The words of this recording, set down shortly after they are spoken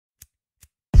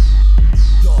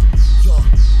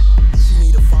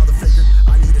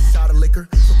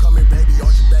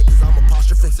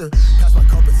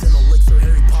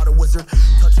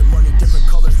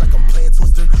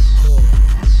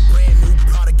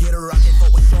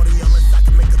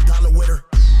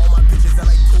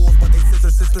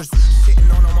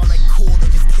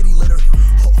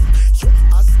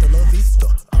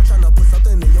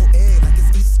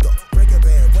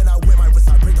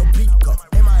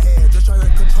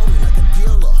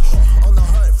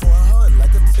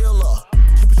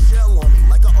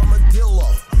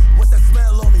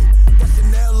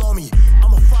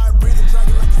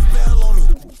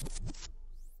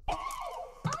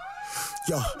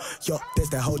Yo, this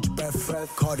that hold your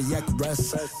breath, cardiac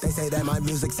arrest. They say that my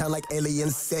music sound like alien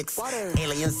sex.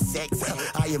 Alien sex,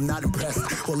 I am not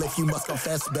impressed. Well, if you must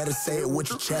confess, better say it with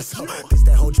your chest. This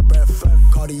that hold your breath,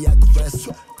 cardiac arrest.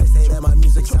 They say that my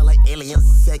music sound like alien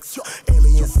sex.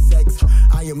 Alien sex,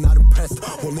 I am not impressed.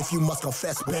 Well, if you must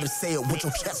confess, better say it with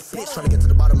your chest, bitch. Trying to get to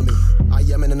the bottom of me, I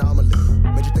am an anomaly.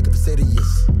 Made you think of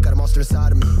insidious, got a monster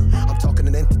inside of me. I'm talking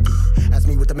an entity, ask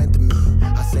me what they meant to me.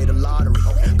 I say the lottery,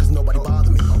 cause nobody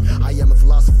bother me. I am a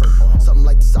philosopher, something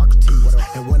like the Socrates.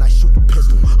 And when I shoot the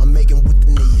pistol, I'm making with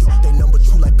the knees. They number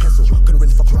 2 like pencil, couldn't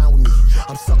really fuck around with me.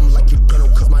 I'm something like your dental,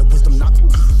 cause my wisdom not the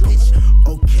teeth, bitch.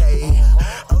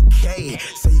 Okay,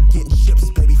 say you getting chips,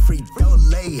 baby, free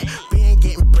delay. Been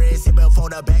getting bread, sit before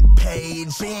the back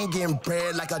page. Been getting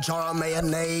bread like a jar of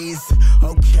mayonnaise.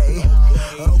 Okay,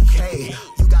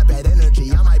 you got bad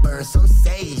energy, I might burn some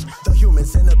sage. The human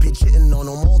centipede shitting on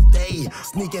them all day.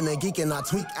 Sneaking and geeking, I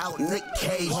tweak out Nick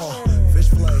Cage. Fish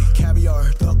fillet,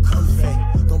 caviar, duck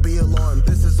confit. Don't be alarmed,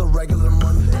 this is a regular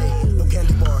Monday. No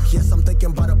candy bar, yes, I'm thinking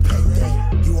about a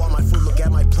payday. You are my food, look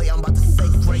at my plate, I'm about to say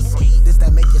grace. This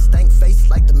that make your stank face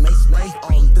like the Mace Ray.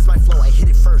 This my flow, I hit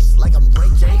it first like I'm Ray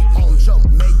J. Jump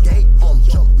Mayday,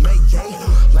 jump Mayday.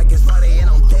 Like it's Friday and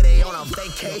I'm dead on a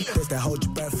vacay. This that hold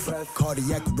your breath,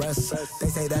 cardiac arrest. They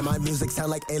say that my music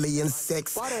sound like alien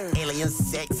sex. Alien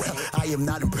sex, I am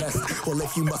not impressed. Well,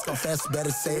 if you must confess,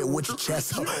 better say it with your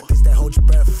chest. This that hold your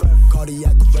breath,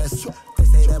 cardiac arrest. They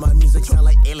say that my music sound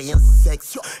like alien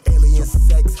sex. Alien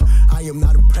sex, I am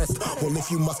not impressed. Well,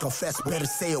 if you must confess, better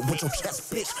say it with your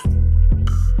chest, bitch.